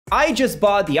I just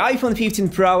bought the iPhone 15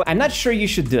 Pro. I'm not sure you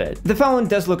should do it. The phone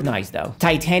does look nice though.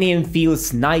 Titanium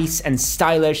feels nice and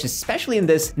stylish, especially in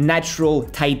this natural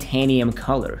titanium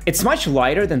color. It's much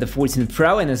lighter than the 14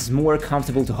 Pro and is more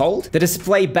comfortable to hold. The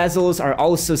display bezels are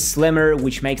also slimmer,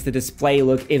 which makes the display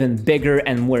look even bigger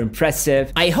and more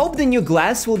impressive. I hope the new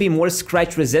glass will be more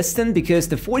scratch resistant because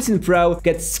the 14 Pro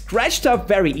gets scratched up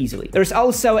very easily. There's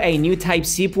also a new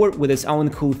Type-C port with its own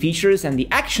cool features and the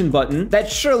action button that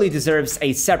surely deserves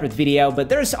a separate video, but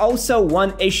there's also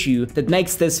one issue that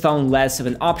makes this phone less of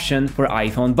an option for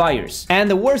iPhone buyers. And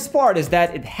the worst part is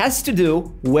that it has to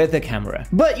do with the camera.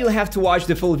 But you'll have to watch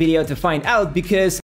the full video to find out because